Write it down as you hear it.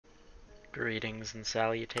Greetings and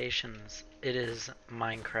salutations. It is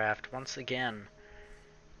Minecraft once again.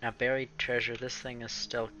 Now, buried treasure, this thing is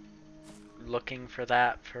still looking for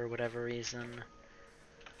that for whatever reason.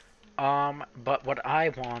 But what I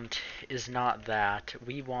want is not that.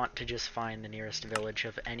 We want to just find the nearest village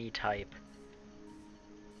of any type.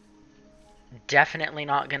 Definitely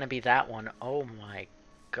not gonna be that one. Oh my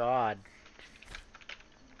god.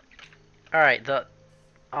 Alright,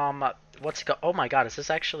 what's it called? Oh my god, is this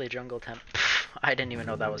actually a jungle temp? I didn't even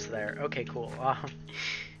know that was there. Okay, cool.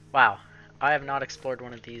 Wow. I have not explored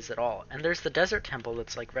one of these at all. And there's the desert temple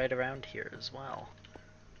that's like right around here as well.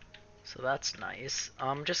 So that's nice.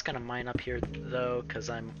 I'm just gonna mine up here though, because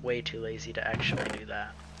I'm way too lazy to actually do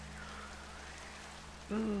that.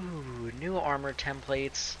 Ooh, new armor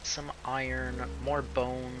templates, some iron, more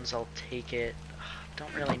bones, I'll take it.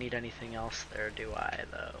 Don't really need anything else there, do I,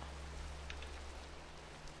 though?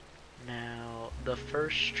 Now, the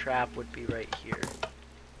first trap would be right here.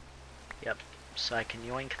 Yep, so I can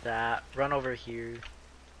yoink that, run over here,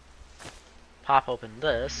 pop open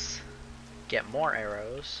this, get more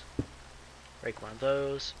arrows, break one of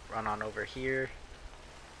those, run on over here,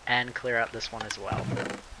 and clear out this one as well.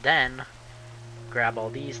 Then, grab all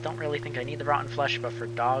these. Don't really think I need the rotten flesh, but for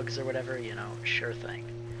dogs or whatever, you know, sure thing.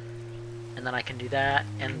 And then I can do that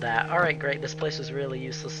and that. Alright, great. This place is really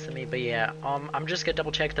useless to me, but yeah, I'm just gonna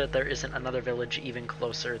double check that there isn't another village even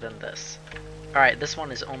closer than this. Alright, this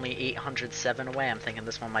one is only 807 away. I'm thinking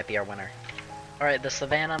this one might be our winner. Alright, the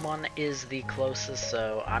Savannah one is the closest,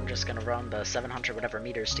 so I'm just gonna run the 700 whatever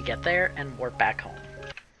meters to get there and warp back home.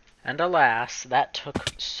 And alas, that took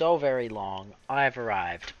so very long. I've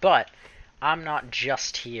arrived, but I'm not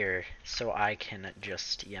just here so I can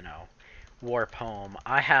just, you know, warp home.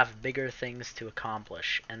 I have bigger things to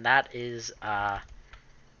accomplish, and that is,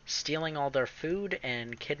 stealing all their food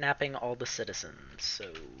and kidnapping all the citizens.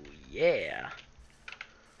 So, yeah.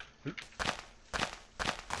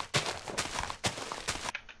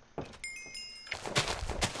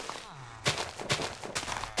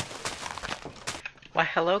 Why,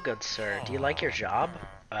 hello, good sir. Do you like your job?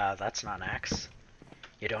 That's not an axe.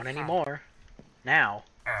 You don't anymore. Now.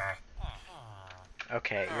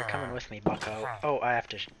 Okay, you're coming with me, bucko. Oh, I have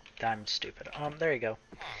to... I'm stupid. There you go.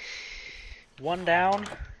 One down.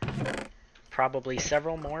 Probably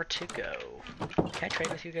several more to go. Can I trade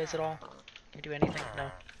with you guys at all? Can you do anything? No?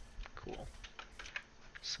 Cool.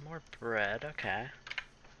 Some more bread, okay.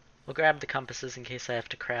 We'll grab the compasses in case I have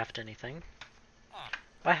to craft anything.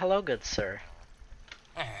 Why, hello, good sir.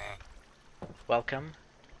 Welcome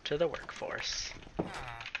to the workforce.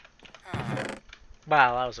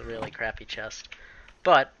 Wow, that was a really crappy chest.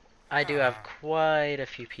 But, I do have quite a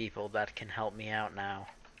few people that can help me out now.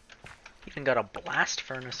 Even got a blast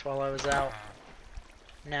furnace while I was out.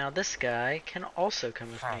 Now, this guy can also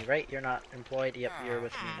come with me, right? You're not employed? Yep, you're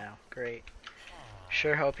with me now. Great.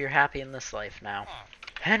 Sure hope you're happy in this life now.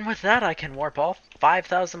 And with that, I can warp all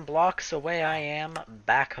 5,000 blocks away I am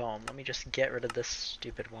back home. Let me just get rid of this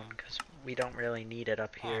stupid one, because we don't really need it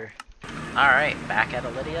up here. Alright, back at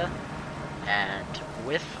Elydia. And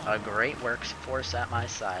with a great workforce at my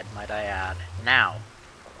side, might I add. Now,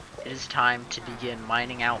 it is time to begin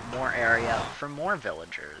mining out more area for more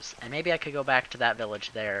villagers. And maybe I could go back to that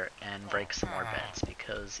village there and break some more beds,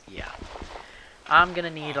 because, yeah. I'm gonna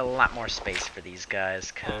need a lot more space for these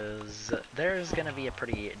guys, because there's gonna be a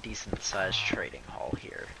pretty decent-sized trading hall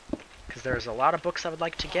here. Because there's a lot of books I would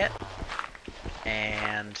like to get,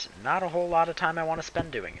 and not a whole lot of time I want to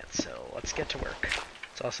spend doing it, so let's get to work.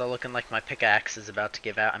 It's also looking like my pickaxe is about to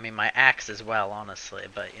give out. I mean, my axe as well, honestly,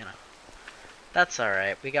 but, you know. That's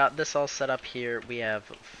alright. We got this all set up here. We have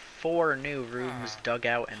 4 new rooms dug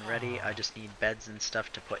out and ready. I just need beds and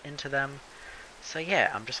stuff to put into them. So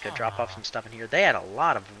yeah, I'm just gonna drop off some stuff in here. They had a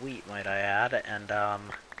lot of wheat, might I add, and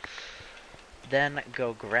then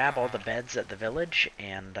go grab all the beds at the village,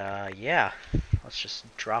 and yeah, let's just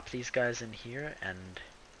drop these guys in here and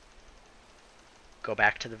go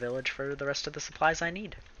back to the village for the rest of the supplies I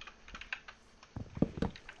need.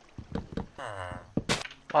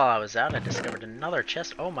 While I was out, I discovered another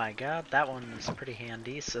chest. Oh my god, that one's pretty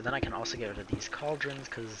handy. So then I can also get rid of these cauldrons,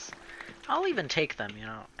 because I'll even take them, you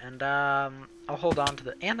know. And I'll hold on to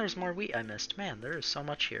the... And there's more wheat I missed. Man, there is so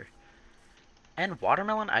much here. And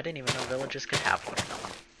watermelon? I didn't even know villages could have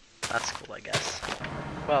watermelon. That's cool, I guess.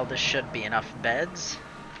 Well, this should be enough beds.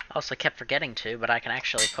 Also kept forgetting to, but I can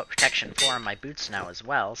actually put protection 4 on my boots now as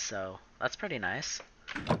well, so that's pretty nice.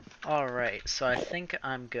 Alright, so I think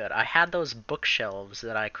I'm good. I had those bookshelves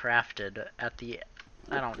that I crafted at the...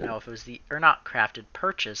 I don't know if it was the... Or not crafted,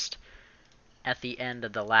 purchased at the end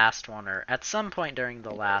of the last one, or at some point during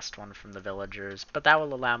the last one from the villagers, but that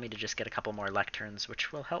will allow me to just get a couple more lecterns,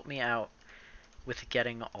 which will help me out with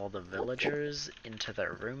getting all the villagers into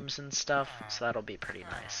their rooms and stuff, so that'll be pretty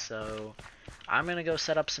nice. So I'm gonna go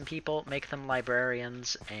set up some people, make them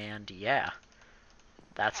librarians, and yeah,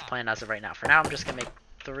 that's the plan as of right now. For now, I'm just gonna make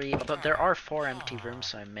 3, but there are 4 empty rooms,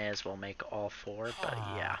 so I may as well make all 4, but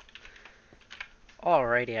yeah.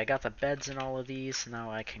 Alrighty, I got the beds in all of these, now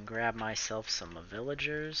I can grab myself some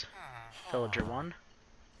villagers. Villager 1,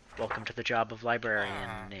 welcome to the job of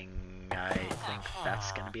librarianing. I think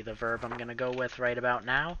that's going to be the verb I'm going to go with right about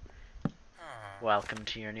now. Welcome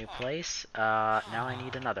to your new place. Now I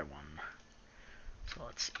need another one. So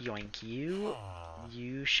let's yoink you.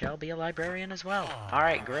 You shall be a librarian as well.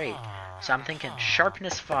 Alright, great. So I'm thinking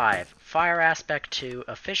sharpness 5, fire aspect 2,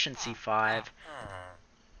 efficiency 5,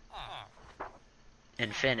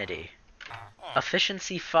 infinity.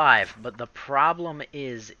 Efficiency 5, but the problem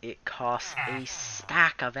is it costs a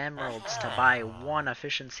stack of emeralds to buy one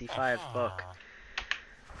efficiency 5 book.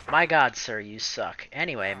 My god, sir, you suck.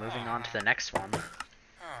 Anyway, moving on to the next one.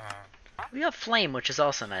 We have flame, which is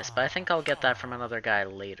also nice, but I think I'll get that from another guy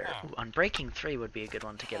later. Ooh, Unbreaking 3 would be a good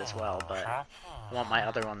one to get as well, but I want my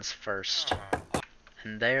other ones first.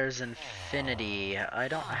 And there's infinity. I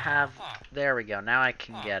don't have... There we go, now I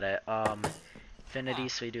can get it. Infinity,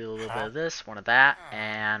 so we do a little bit of this, one of that,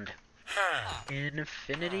 and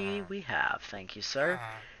infinity we have. Thank you, sir.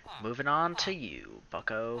 Moving on to you,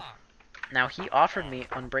 bucko. Now, he offered me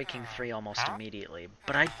Unbreaking 3 almost immediately,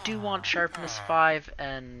 but I do want Sharpness 5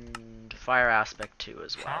 and Fire Aspect 2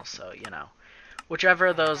 as well, so, you know. Whichever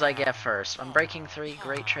of those I get first. Unbreaking 3,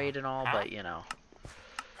 great trade and all, but, you know.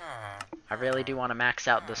 I really do want to max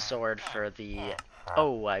out the sword for the...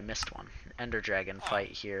 Oh, I missed one. Ender Dragon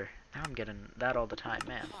fight here. Now I'm getting that all the time,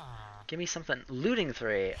 man. Give me something. Looting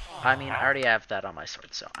 3. I mean, I already have that on my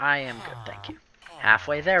sword, so I am good, thank you.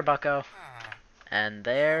 Halfway there, bucko. And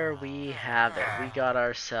there we have it. We got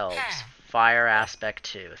ourselves Fire Aspect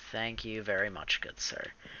 2. Thank you very much, good sir.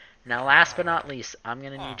 Now, last but not least, I'm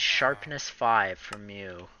going to need Sharpness 5 from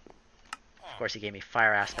you. Of course, he gave me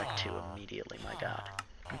Fire Aspect 2 immediately, my god.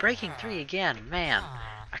 I'm Breaking 3 again, man.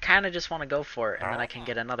 I kind of just want to go for it, and then I can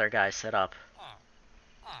get another guy set up.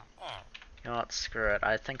 You know what, screw it.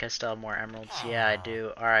 I think I still have more emeralds. Yeah, I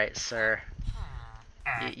do. Alright, sir.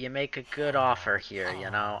 You make a good offer here, you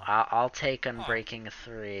know. I'll take Unbreaking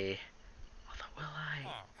 3. Although, will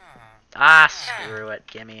I? Ah, screw it.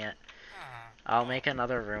 Gimme it. I'll make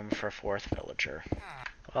another room for 4th villager.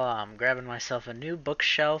 Well, I'm grabbing myself a new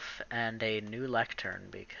bookshelf and a new lectern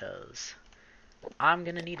because I'm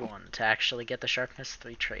gonna need one to actually get the Sharpness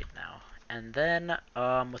 3 trait now. And then,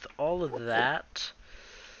 with all of that,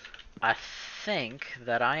 I think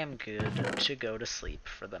that I am good to go to sleep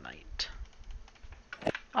for the night.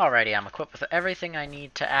 Alrighty, I'm equipped with everything I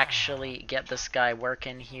need to actually get this guy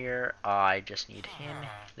working here. I just need him,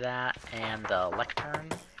 that, and the lectern.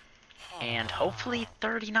 And hopefully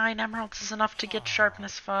 39 emeralds is enough to get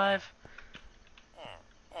Sharpness 5.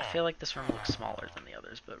 I feel like this room looks smaller than the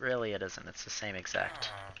others, but really it isn't. It's the same exact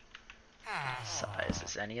size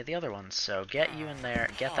as any of the other ones. So get you in there,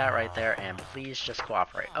 get that right there, and please just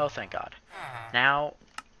cooperate. Oh, thank God. Now,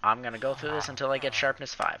 I'm going to go through this until I get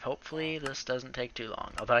Sharpness 5. Hopefully this doesn't take too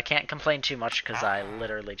long. Although I can't complain too much because I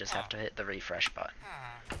literally just have to hit the refresh button.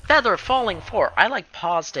 Feather Falling 4! I like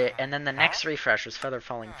paused it and then the next refresh was Feather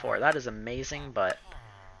Falling 4. That is amazing, but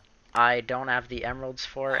I don't have the emeralds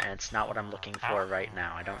for it and it's not what I'm looking for right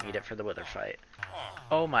now. I don't need it for the Wither fight.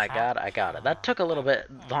 Oh my god, I got it. That took a little bit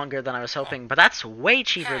longer than I was hoping, but that's way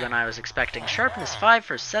cheaper than I was expecting. Sharpness 5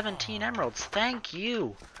 for 17 emeralds. Thank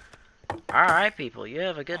you! Alright, people, you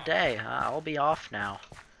have a good day. I'll be off now.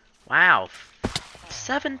 Wow.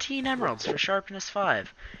 17 emeralds for Sharpness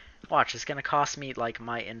 5. Watch, it's gonna cost me, like,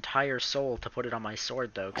 my entire soul to put it on my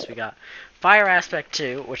sword, though, because we got Fire Aspect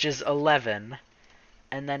 2, which is 11,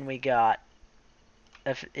 and then we got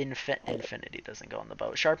Infinity doesn't go on the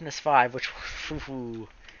boat. Sharpness 5, which...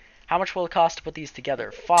 How much will it cost to put these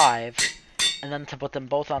together? 5, and then to put them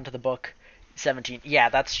both onto the book, 17. Yeah,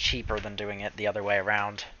 that's cheaper than doing it the other way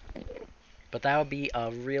around. But that would be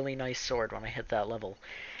a really nice sword when I hit that level.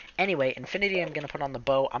 Anyway, Infinity I'm going to put on the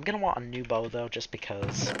bow. I'm going to want a new bow, though, just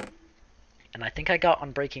because. And I think I got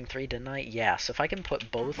Unbreaking 3, didn't I? Yeah, so if I can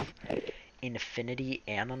put both Infinity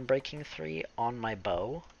and Unbreaking 3 on my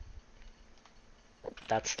bow,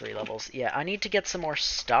 that's 3 levels. Yeah, I need to get some more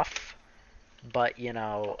stuff. But, you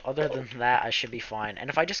know, other than that, I should be fine.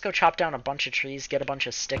 And if I just go chop down a bunch of trees, get a bunch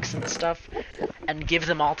of sticks and stuff, and give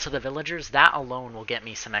them all to the villagers, that alone will get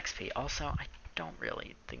me some XP. Also, I don't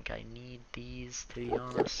really think I need these, to be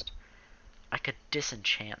honest. I could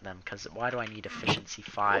disenchant them, because why do I need efficiency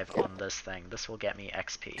 5 on this thing? This will get me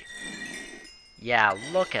XP. Yeah,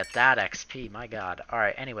 look at that XP, my god.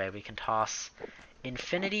 Alright, anyway, we can toss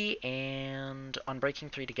Infinity and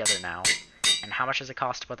Unbreaking 3 together now. And how much does it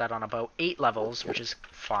cost to put that on a bow? 8 levels, which is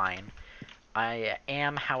fine. I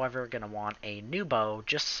am, however, going to want a new bow,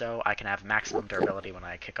 just so I can have maximum durability when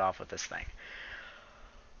I kick off with this thing.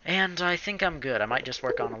 And I think I'm good. I might just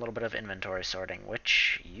work on a little bit of inventory sorting,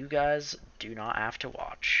 which you guys do not have to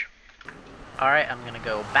watch. Alright, I'm going to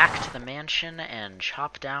go back to the mansion and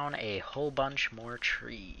chop down a whole bunch more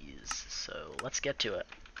trees. So let's get to it.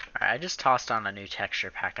 Alright, I just tossed on a new texture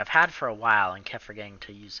pack I've had for a while and kept forgetting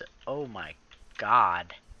to use it. Oh my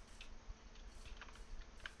god.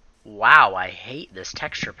 Wow, I hate this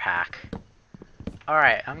texture pack.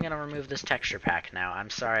 Alright, I'm going to remove this texture pack now. I'm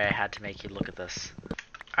sorry I had to make you look at this.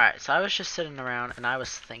 Alright, so I was just sitting around and I was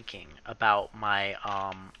thinking about my,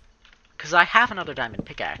 because I have another diamond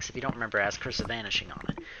pickaxe, if you don't remember, it has Curse of Vanishing on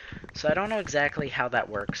it. So I don't know exactly how that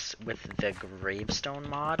works with the gravestone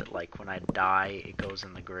mod, like when I die it goes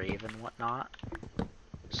in the grave and whatnot.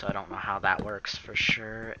 So I don't know how that works for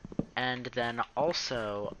sure. And then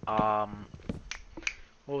also,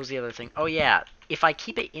 what was the other thing? Oh yeah, if I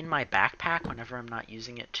keep it in my backpack whenever I'm not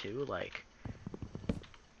using it too, like,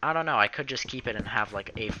 I don't know, I could just keep it and have like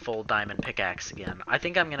a full diamond pickaxe again. I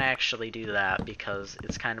think I'm gonna actually do that because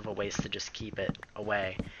it's kind of a waste to just keep it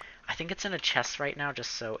away. I think it's in a chest right now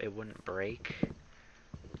just so it wouldn't break.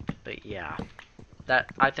 But yeah,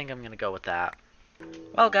 I think I'm gonna go with that.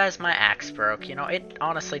 Well guys, my axe broke. You know, it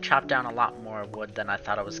honestly chopped down a lot more wood than I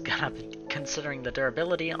thought I was gonna, considering the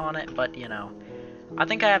durability on it, but you know, I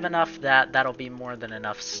think I have enough that'll be more than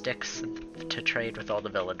enough sticks to trade with all the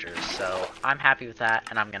villagers, so I'm happy with that,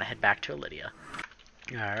 and I'm gonna head back to Lydia.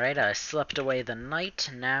 Alright, I slept away the night.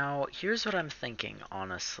 Now, here's what I'm thinking,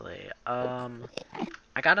 honestly.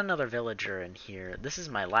 I got another villager in here. This is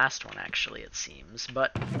my last one, actually, it seems,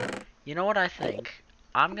 but you know what I think?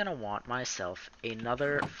 I'm gonna want myself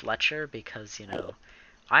another Fletcher because, you know,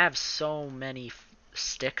 I have so many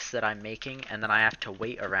sticks that I'm making, and then I have to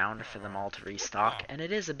wait around for them all to restock, and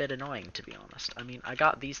it is a bit annoying, to be honest. I mean, I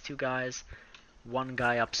got these two guys, one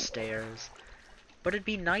guy upstairs, but it'd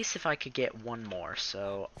be nice if I could get one more,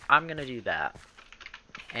 so I'm gonna do that.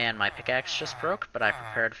 And my pickaxe just broke, but I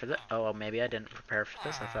prepared for this. Oh, well, maybe I didn't prepare for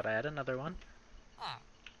this. I thought I had another one.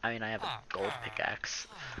 I mean, I have a gold pickaxe.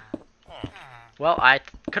 Well, I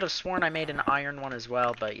could have sworn I made an iron one as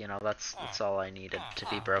well, but, you know, that's all I needed to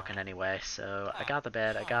be broken anyway. So, I got the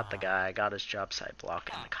bed, I got the guy, I got his job site block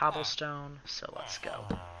and the cobblestone, so let's go.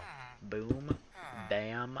 Boom,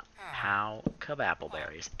 bam, pow,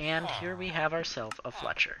 kabappleberries. And here we have ourselves a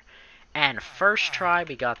Fletcher. And first try,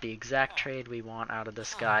 we got the exact trade we want out of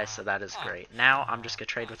this guy, so that is great. Now, I'm just gonna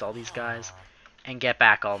trade with all these guys and get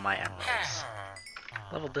back all my emeralds.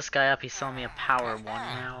 Leveled this guy up, he's selling me a power 1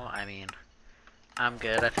 now. I mean, I'm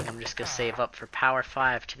good. I think I'm just gonna save up for power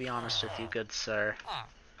 5, to be honest with you, good sir.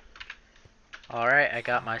 Alright, I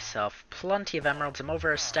got myself plenty of emeralds. I'm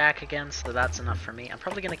over a stack again, so that's enough for me. I'm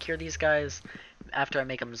probably gonna cure these guys after I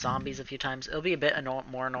make them zombies a few times. It'll be a bit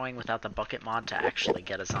more annoying without the bucket mod to actually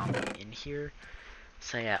get a zombie in here.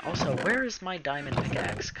 So yeah, also, where is my diamond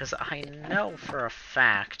pickaxe? Because I know for a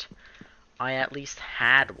fact I at least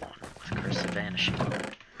had one with Curse of Vanishing on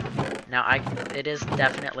it. Now, it is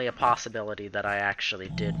definitely a possibility that I actually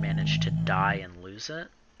did manage to die and lose it.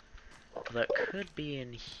 That could be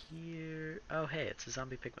in here. Oh, hey, it's a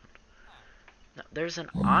zombie pigman. No, there's an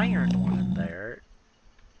iron one in there.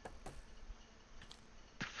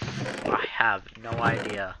 I have no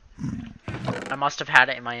idea. I must have had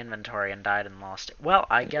it in my inventory and died and lost it. Well,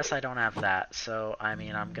 I guess I don't have that, so, I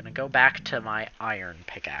mean, I'm gonna go back to my iron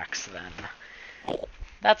pickaxe then.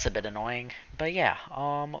 That's a bit annoying, but yeah,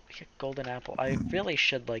 golden apple. I really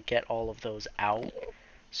should, like, get all of those out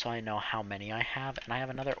so I know how many I have, and I have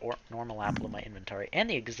another normal apple in my inventory, and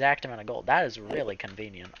the exact amount of gold. That is really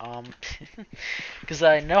convenient, because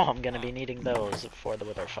I know I'm gonna be needing those for the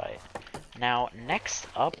wither fight. Now, next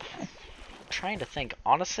up, I'm trying to think.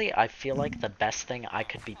 Honestly, I feel like the best thing I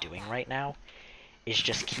could be doing right now is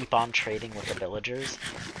just keep on trading with the villagers,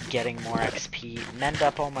 getting more XP, mend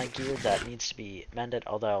up all my gear that needs to be mended,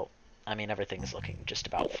 although, I mean, everything's looking just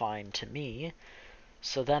about fine to me.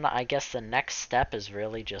 So then I guess the next step is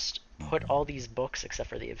really just put all these books, except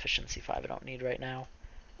for the efficiency 5 I don't need right now,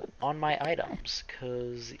 on my items,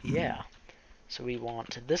 because, yeah. So we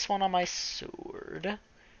want this one on my sword,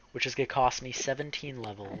 which is going to cost me 17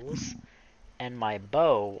 levels, and my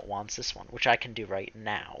bow wants this one, which I can do right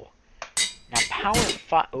now. Now power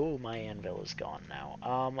 5. Oh, my anvil is gone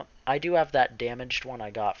now. I do have that damaged one I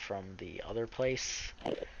got from the other place.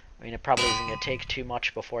 I mean, it probably isn't gonna take too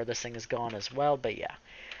much before this thing is gone as well, but yeah.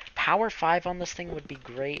 Power 5 on this thing would be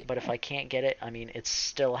great, but if I can't get it, I mean, it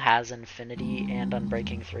still has Infinity and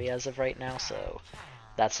Unbreaking 3 as of right now, so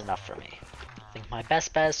that's enough for me. I think my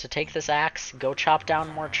best bet is to take this axe, go chop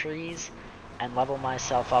down more trees, and level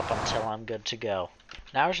myself up until I'm good to go.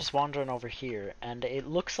 Now I was just wandering over here, and it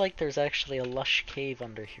looks like there's actually a lush cave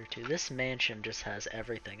under here too. This mansion just has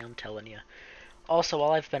everything, I'm telling you. Also,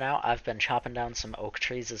 while I've been out, I've been chopping down some oak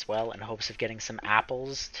trees as well in hopes of getting some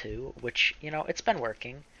apples too, which, you know, it's been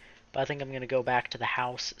working. But I think I'm going to go back to the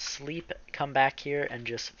house, sleep, come back here, and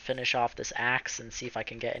just finish off this axe and see if I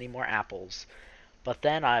can get any more apples. But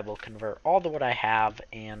then I will convert all the wood I have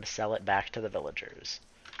and sell it back to the villagers.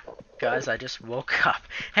 Guys, I just woke up.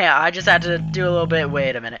 Hey, I just had to do a little bit.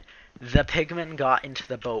 Wait a minute. The pigman got into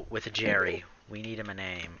the boat with Jerry. We need him a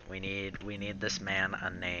name. We need this man a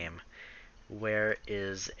name. Where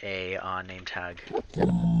is a name tag? What do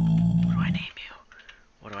I name you?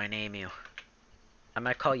 What do I name you? I'm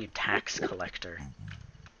gonna call you Tax Collector.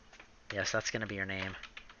 Yes, that's gonna be your name.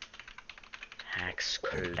 Tax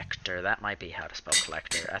Collector. That might be how to spell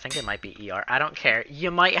collector. I think it might be ER. I don't care. You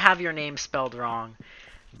might have your name spelled wrong,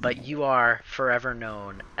 but you are forever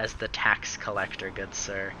known as the Tax Collector, good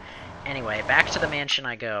sir. Anyway, back to the mansion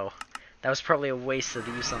I go. That was probably a waste of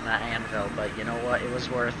use on that anvil, but you know what? It was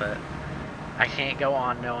worth it. I can't go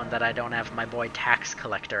on knowing that I don't have my boy Tax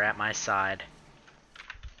Collector at my side.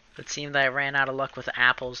 It seemed that I ran out of luck with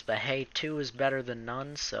apples, but hey, 2 is better than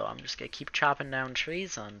none, so I'm just gonna keep chopping down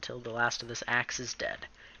trees until the last of this axe is dead.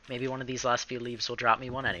 Maybe one of these last few leaves will drop me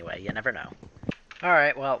one anyway, you never know.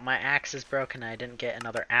 Alright, well, my axe is broken and I didn't get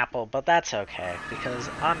another apple, but that's okay, because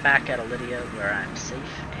I'm back at Olydia where I'm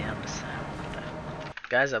safe and sound.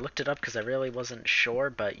 Guys, I looked it up because I really wasn't sure,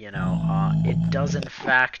 but, you know, it does in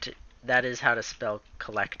fact... That is how to spell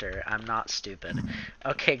collector. I'm not stupid.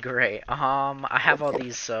 Okay, great. I have all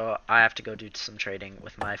these, so I have to go do some trading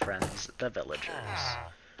with my friends, the villagers.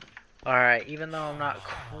 Alright, even though I'm not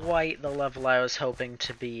quite the level I was hoping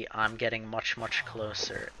to be, I'm getting much, much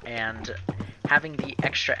closer. And having the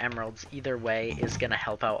extra emeralds either way is going to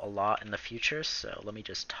help out a lot in the future, so let me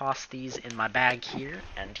just toss these in my bag here.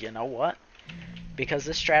 And you know what? Because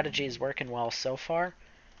this strategy is working well so far,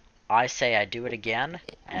 I say I do it again,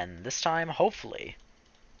 and this time, hopefully,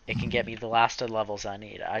 it can get me the last of the levels I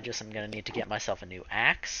need. I just am going to need to get myself a new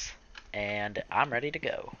axe, and I'm ready to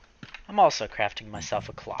go. I'm also crafting myself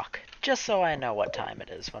a clock, just so I know what time it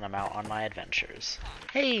is when I'm out on my adventures.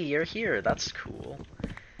 Hey, you're here, that's cool.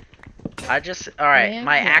 Alright,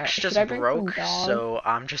 my axe just broke, so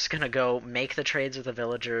I'm just going to go make the trades with the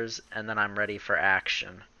villagers, and then I'm ready for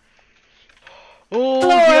action. Oh, hello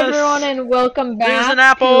yes! everyone and welcome back There's an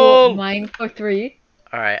apple! to Minecraft 3.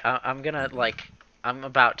 Alright, I'm gonna, I'm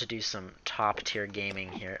about to do some top tier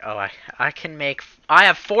gaming here. Oh, I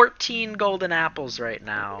have 14 golden apples right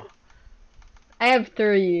now. I have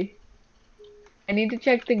 3. I need to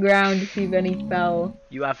check the ground to see if any fell.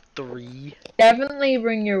 You have 3? Definitely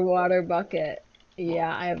bring your water bucket.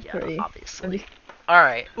 Yeah, I have 3. Obviously.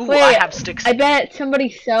 Alright, ooh, wait, I have sticks. I bet somebody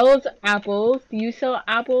sells apples. Do you sell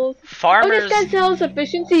apples? Farmers... Oh, this guy sells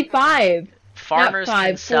efficiency 5. Farmers Not 5,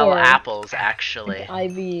 can sell 4. apples, actually.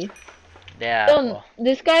 It's IV. Yeah. Well,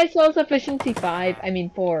 this guy sells efficiency 5. I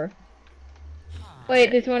mean 4.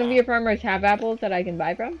 Wait, does one of your farmers have apples that I can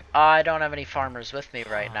buy from? I don't have any farmers with me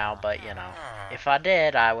right now, but you know, if I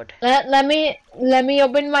did, I would. Let me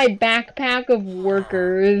open my backpack of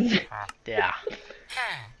workers. Yeah.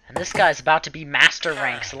 And this guy's about to be master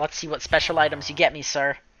rank, so let's see what special items you get me,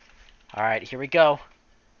 sir. Alright, here we go.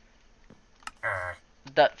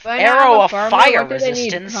 The arrow of fire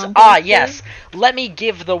resistance. Ah, yes. Let me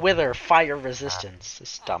give the wither fire resistance.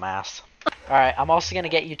 This dumbass. Alright, I'm also going to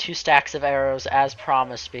get you 2 stacks of arrows as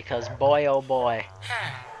promised, because boy oh boy,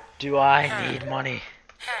 do I need money.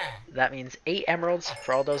 That means 8 emeralds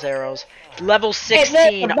for all those arrows. Level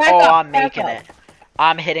 16. I'm making it.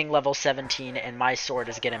 I'm hitting level 17 and my sword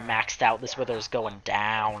is getting maxed out. This wither is going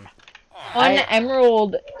down. 1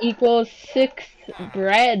 emerald equals 6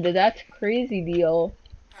 bread. That's crazy deal.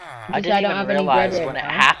 I didn't even realize when it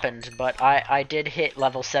happened, but I did hit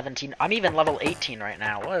level 17. I'm even level 18 right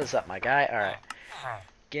now. What is up, my guy? Alright.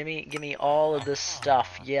 Give me all of this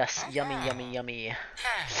stuff. Yes, yummy, yummy, yummy.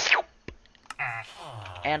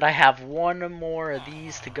 And I have 1 more of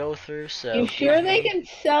these to go through, so... You sure they can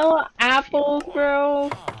sell apples,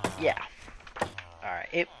 bro? Yeah. Alright,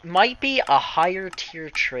 it might be a higher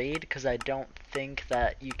tier trade, because I don't think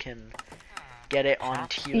that you can get it on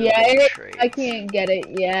tier 1 trades. I can't get it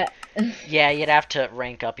yet. Yeah, you'd have to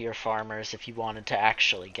rank up your farmers if you wanted to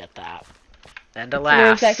actually get that. And For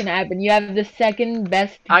alas, a second happen. You have the second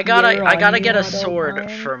best I tier on gotta you get a out of sword mine.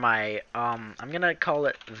 for my I'm gonna call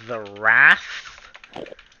it the Wrath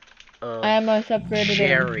of I almost upgraded him.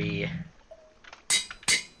 Jerry.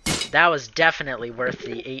 That was definitely worth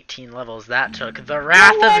the 18 levels that took. The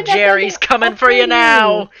Wrath No way, of that Jerry's doesn't coming for you upgrade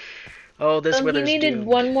now. Oh, this He wither's needed doomed.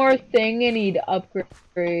 one more thing and he'd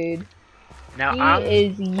upgrade. Now He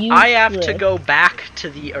is useless. I have to go back to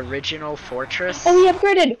the original fortress. Oh, he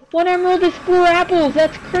upgraded! 1 emerald is 4 apples!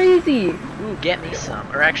 That's crazy! Ooh, get me some.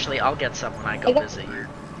 Or actually, I'll get some when I go visit you.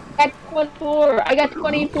 I got 24! I got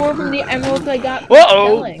 24 from the emeralds I got from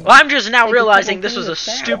Uh-oh! selling. Well, I'm just now Like, realizing it's this was a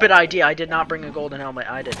fair. stupid idea. I did not bring a golden helmet.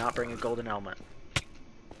 I did not bring a golden helmet.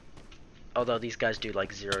 Although these guys do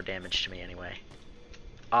like 0 damage to me anyway.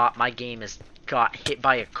 My game got hit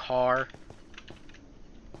by a car.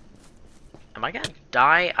 Am I gonna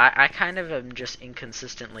die? I kind of am just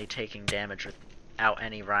inconsistently taking damage without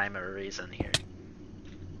any rhyme or reason here.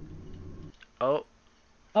 Oh.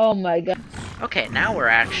 Oh my god. Okay, now we're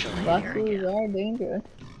actually here Buses again. are dangerous.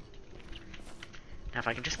 Now if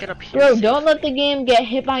I can just get up here Bro, safely. don't let the game get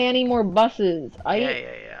hit by any more buses.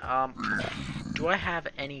 Yeah. Do I have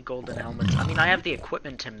any golden helmets? I mean, I have the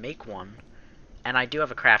equipment to make one. And I do have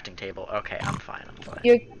a crafting table. Okay, I'm fine.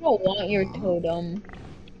 You're gonna want your totem.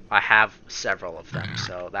 I have several of them,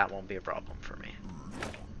 so that won't be a problem for me.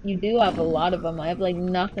 You do have a lot of them. I have like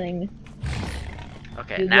nothing.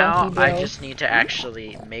 Okay, You now lucky I bro. just need to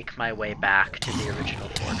actually make my way back to the original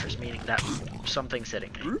fortress, meaning that something's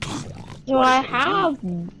hitting me. So What I is it?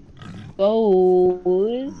 have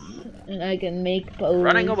bows, and I can make bows.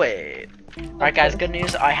 Running away. Alright guys, good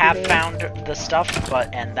news. I have found the stuff,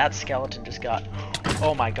 and that skeleton just got...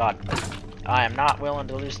 Oh my god. I am not willing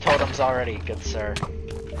to lose totems already, good sir.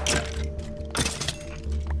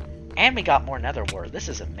 And we got more nether wart. This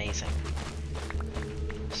is amazing.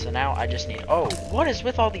 So now I just need... Oh, what is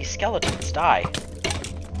with all these skeletons? Die.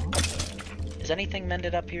 Is anything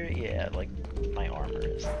mended up here? Yeah, like my armor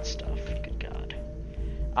is and stuff. Good god.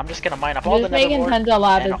 I'm just gonna mine up all the Just nether making wart tons of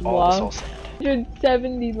lapis and all the soul blocks. sand.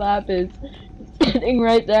 170 lapis. Sitting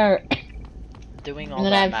right there. Doing all And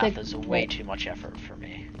then I that have math 6 is way too much effort for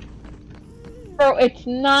me. Bro, it's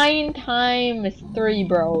 9 times 3,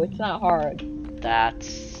 bro. It's not hard.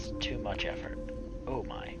 That's too much effort. Oh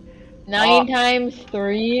my. 9 times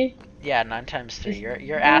 3 Yeah, 9 times 3. You're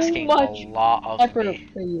too asking a much lot of effort me.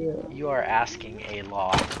 for you. You are asking a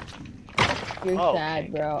lot. You're Oh, sad,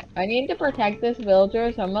 okay. bro. I need to protect this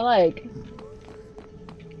villager, so I'm gonna like...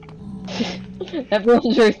 That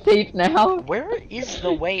villager's safe now. Where is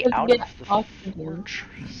the way Let's out get of the oxygen.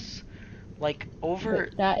 fortress? Like over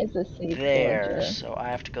That is a safe there, villager. so I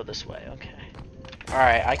have to go this way. Okay.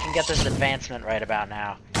 Alright, I can get this advancement right about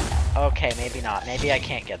now. Okay, maybe not. Maybe I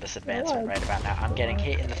can't get this advancement right about now. I'm getting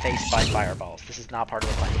hit in the face by fireballs. This is not part of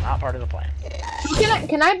the plan. Not part of the plan.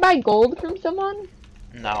 Can I buy gold from someone?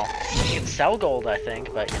 No. You can sell gold, I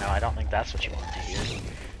think, but, you know, I don't think that's what you want to hear.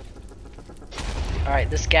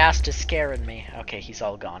 Alright, this ghast is scaring me. Okay, he's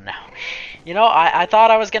all gone now. You know, I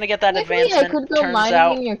thought I was gonna get that Maybe advancement. I could go Turns mining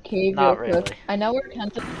out, in your cave not real quick. really. I know we're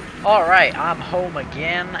tons of... Alright, I'm home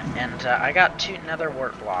again, and I got 2 nether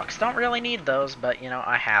wart blocks. Don't really need those, but, you know,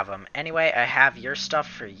 I have them. Anyway, I have your stuff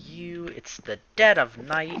for you. It's the dead of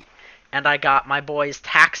night, and I got my boys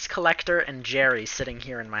Tax Collector and Jerry sitting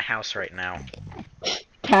here in my house right now.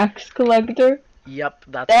 Tax collector? Yep,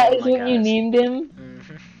 that's That one is of my what you guys. named him?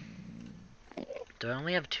 Mm-hmm. Do I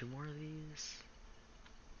only have 2 more of these?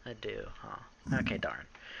 I do, huh? Okay, darn.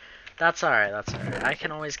 That's alright, that's alright. I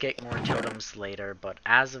can always get more totems later, but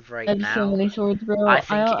as of right I have now, so many swords, bro. I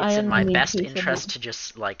think I it's in my only need best 2 interest swords. to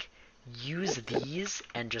just, like, use these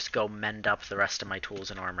and just go mend up the rest of my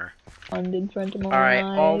tools and armor. In front of my Alright,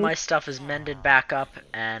 all eyes. my stuff is mended back up,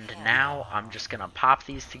 and now I'm just gonna pop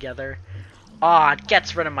these together. Aw, it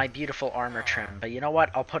gets rid of my beautiful armor trim, but you know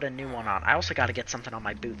what? I'll put a new one on. I also gotta get something on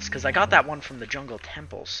my boots, because I got that one from the Jungle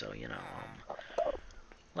Temple, so, you know,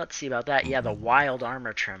 let's see about that. Yeah, the wild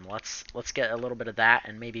armor trim. Let's get a little bit of that,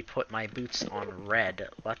 and maybe put my boots on red.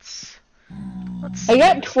 Let's I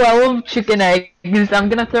got 12 chicken eggs. I'm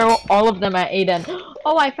gonna throw all of them at Aiden.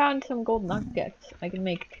 Oh, I found some gold nuggets. I can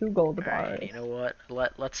make 2 gold bars. Alright, you know what?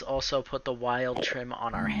 Let's also put the wild trim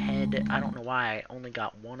on our head. I don't know why I only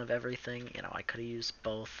got 1 of everything. You know, I could have used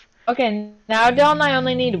both. Okay, now don't I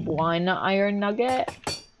only need 1 iron nugget?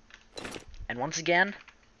 And once again,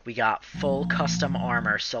 we got full custom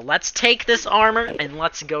armor. So let's take this armor and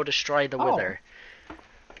let's go destroy the wither.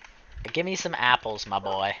 Give me some apples, my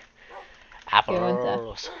boy.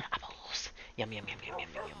 Apples. Apples. Yum, yum, yum, yum, yum,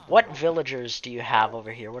 yum, yum. What villagers do you have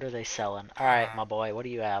over here? What are they selling? Alright, my boy, what do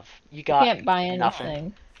you have? You got Can't buy nothing.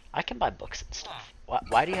 anything. I can buy books and stuff.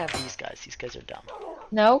 Why do you have these guys? These guys are dumb.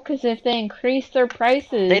 No, because if they increase their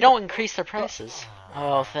prices... They don't increase their prices.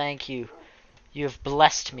 Oh, thank you. You have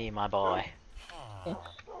blessed me, my boy.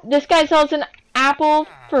 This guy sells an apple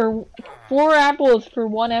for 4 apples for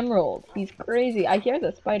 1 emerald. He's crazy. I hear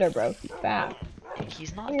the spider, bro. He's fast.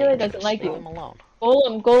 He's not He really dangerous. doesn't like Leave you. him alone.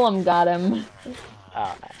 Golem got him.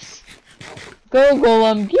 Oh, nice. Go,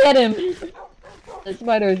 Golem, get him! The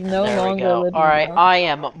spider is no There we longer go. living. Alright, now. I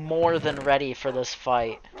am more than ready for this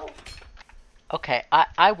fight. Okay,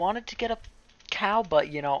 I wanted to get a cow, but,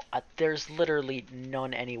 you know, there's literally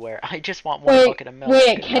none anywhere. I just want one bucket of milk.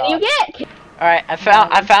 Wait, Good can God. you get... Alright, I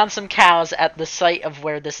found some cows at the site of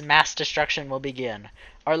where this mass destruction will begin.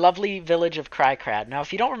 Our lovely village of Crycrad. Now,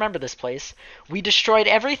 if you don't remember this place, we destroyed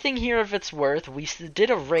everything here of its worth. We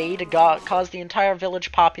did a raid, caused the entire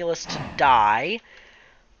village populace to die.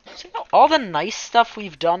 So, you know, all the nice stuff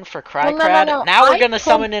we've done for Crycrad, no. now we're I gonna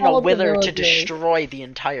summon in a told all the wither to villagers. destroy the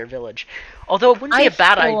entire village. Although it wouldn't be a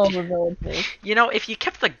bad stole idea. all the villages. You know, if you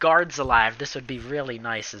kept the guards alive, this would be really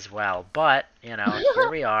nice as well. But, you know, here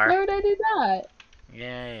we Why are. would I do that?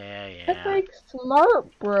 Yeah. That's like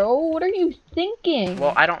smart, bro. What are you thinking?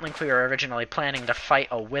 Well, I don't think we were originally planning to fight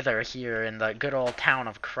a wither here in the good old town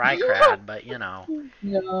of Crycrad, but, you know,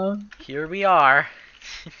 Yeah. here we are.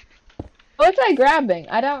 What's I grabbing?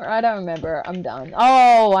 I don't remember. I'm done.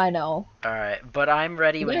 Oh, I know. Alright, but I'm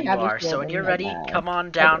ready when you have this are. So when building you're like ready, that. come on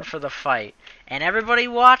down for the fight. And everybody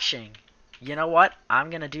watching, you know what? I'm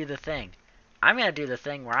gonna do the thing. I'm gonna do the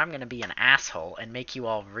thing where I'm gonna be an asshole and make you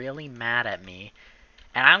all really mad at me.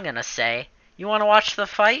 And I'm gonna say, you wanna watch the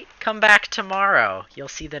fight? Come back tomorrow. You'll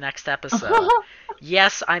see the next episode.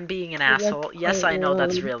 Yes, I'm being an asshole. Yes, I know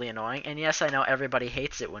that's really annoying. And yes, I know everybody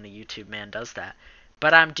hates it when a YouTube man does that.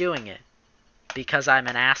 But I'm doing it. Because I'm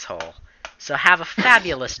an asshole. So have a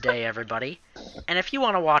fabulous day, everybody. And if you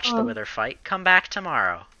want to watch the wither fight, come back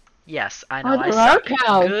tomorrow. Yes, I know I there are suck.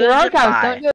 cows. There are cows. Goodbye. Don't do